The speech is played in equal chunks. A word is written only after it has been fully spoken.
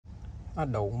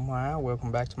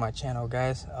Welcome back to my channel,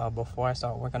 guys. Before I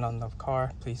start working on the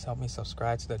car, please help me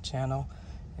subscribe to the channel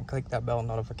and click that bell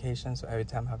notification so every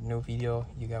time I have a new video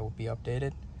you guys will be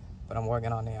updated. But I'm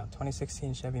working on a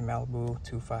 2016 Chevy Malibu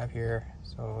 2.5 here.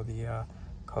 So the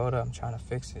code I'm trying to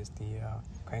fix is the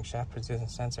crankshaft position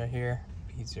sensor here,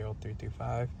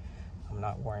 P0335. I'm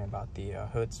not worrying about the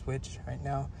hood switch right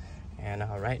now. And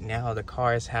right now the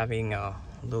car is having a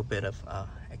little bit of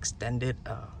extended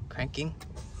cranking.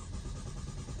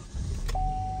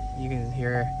 You can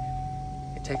hear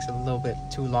it takes a little bit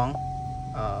too long,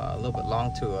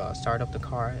 to start up the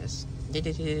car. It's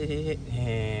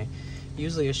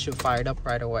usually it should fire it up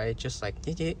right away, just like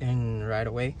and right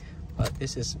away. But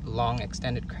this is long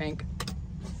extended crank.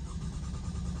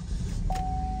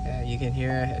 You can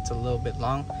hear it's a little bit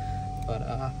long, but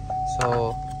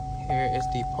so here is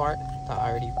the part that I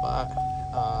already bought.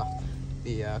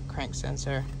 The crank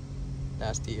sensor.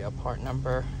 That's the part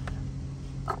number.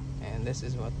 And this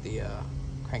is what the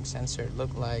crank sensor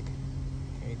look like.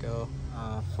 Here you go.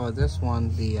 For this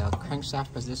one, the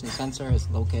crankshaft position sensor is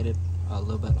located a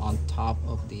little bit on top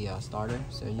of the starter.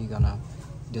 So you're gonna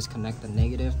disconnect the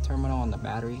negative terminal on the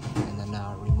battery and then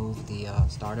remove the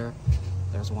starter.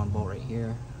 There's one bolt right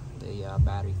here, the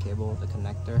battery cable, the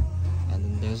connector, and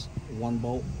then there's one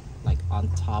bolt like on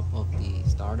top of the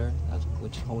starter,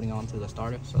 which is holding on to the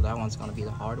starter. So that one's gonna be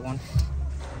the hard one.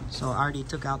 So I already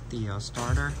took out the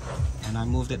starter and I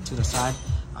moved it to the side.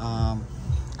 I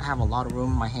have a lot of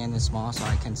room. My hand is small, so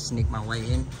I can sneak my way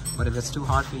in. But if it's too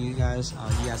hard for you guys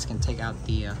can take out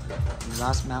the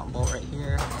exhaust mount bolt right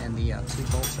here and the two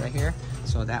bolts right here.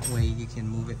 So that way you can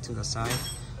move it to the side.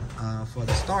 For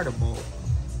the starter bolt,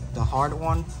 the hard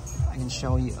one, I can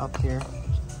show you up here.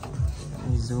 Let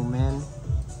me zoom in.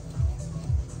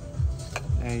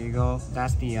 There you go.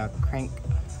 That's the crank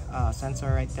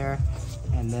sensor right there.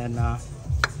 And then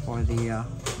for the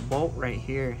bolt right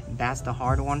here, that's the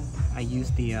hard one. I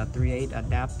used the 3/8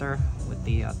 adapter with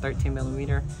the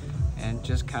 13mm and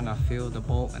just kind of feel the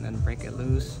bolt and then break it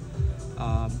loose.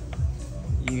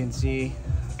 You can see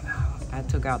I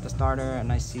took out the starter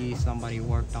and I see somebody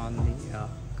worked on the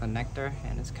connector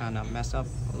and it's kind of messed up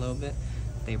a little bit.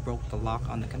 They broke the lock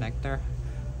on the connector,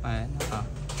 and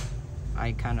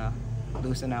I kind of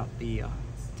loosened out the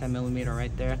 10mm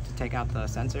right there to take out the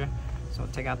sensor. So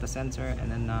take out the sensor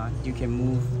and then you can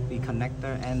move the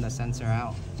connector and the sensor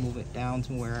out. Move it down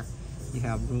to where you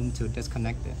have room to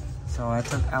disconnect it. So I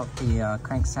took out the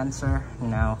crank sensor.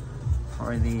 Now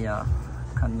for the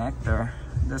connector,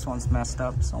 this one's messed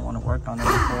up, so I want to work on it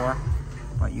before.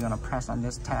 But you're gonna press on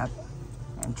this tab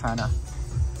and try to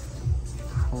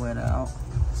pull it out.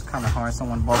 It's kind of hard,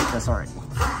 someone broke this already.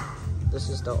 This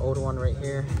is the old one right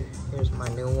here. Here's my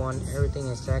new one. Everything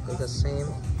is exactly the same.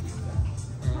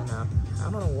 And I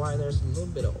don't know why there's a little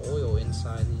bit of oil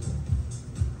inside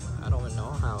I don't even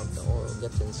know how the oil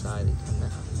gets inside the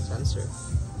sensor.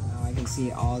 Now I can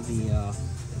see all the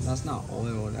that's not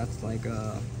oil, that's like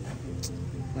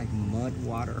mud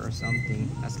water or something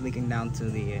that's leaking down to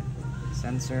the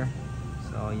sensor.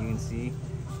 So you can see,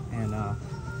 and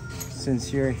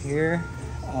since you're here,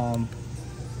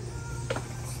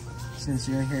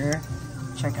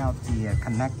 check out the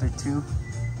connector too.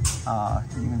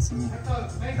 You can see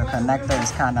the connector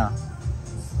is kind of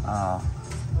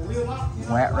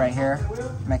wet right here.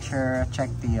 Make sure, check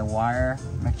the wire,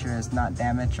 make sure it's not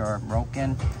damaged or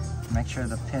broken. Make sure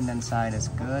the pin inside is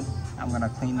good. I'm gonna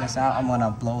clean this out. I'm gonna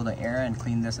blow the air and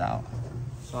clean this out.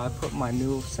 So I put my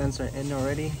new sensor in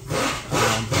already.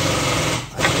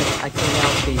 I cleaned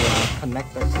out the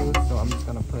connector too, so I'm just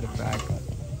gonna put it back.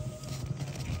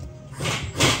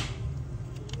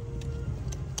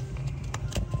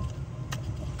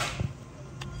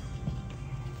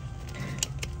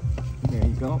 There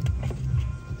you go.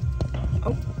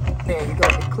 Oh, there you go,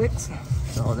 it clicks.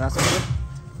 So that's good.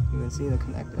 You can see the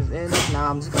connectors in. Now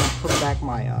I'm just gonna put back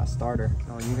my starter.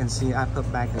 So you can see I put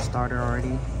back the starter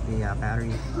already, the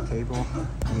battery cable,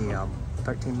 the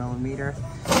 13mm,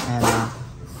 and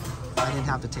I didn't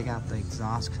have to take out the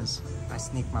exhaust because I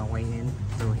sneaked my way in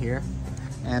through here.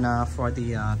 And for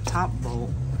the top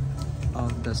bolt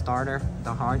of the starter,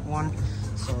 the hard one,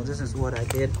 so this is what I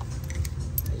did.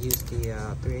 I used the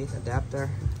 3/8 adapter,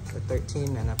 the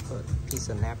 13, and I put a piece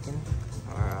of napkin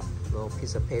or a little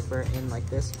piece of paper in like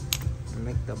this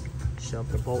and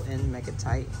shove the bolt in, make it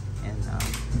tight, and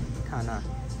kind of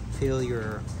feel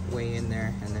your way in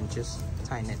there and then just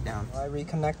tighten it down. I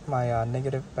reconnect my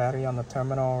negative battery on the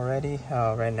terminal already.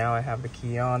 Right now I have the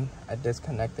key on. I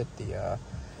disconnected the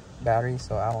battery,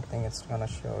 so I don't think it's gonna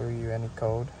show you any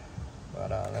code, but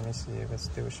let me see if it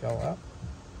still show up.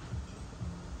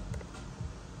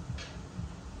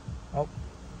 Oh,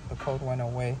 code went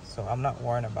away, so I'm not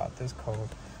worrying about this code,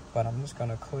 but I'm just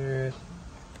gonna clear it,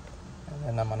 and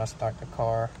then I'm gonna start the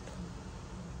car.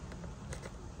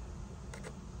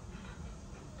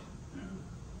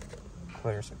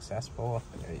 Clear successful.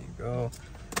 There you go.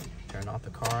 Turn off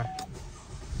the car.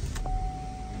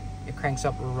 It cranks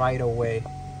up right away.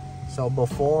 So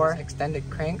before extended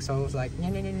crank, so it was like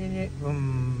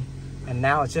boom, and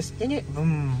now it's just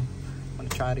boom. I'm gonna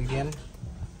try it again.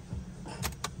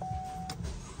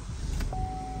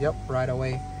 Yep, right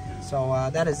away. So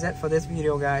that is it for this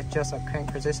video, guys. Just a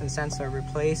crank position sensor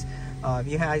replaced. If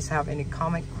you guys have any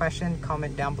question,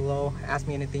 comment down below. Ask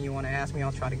me anything you want to ask me.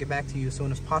 I'll try to get back to you as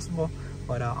soon as possible.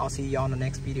 But I'll see y'all in the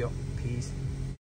next video. Peace.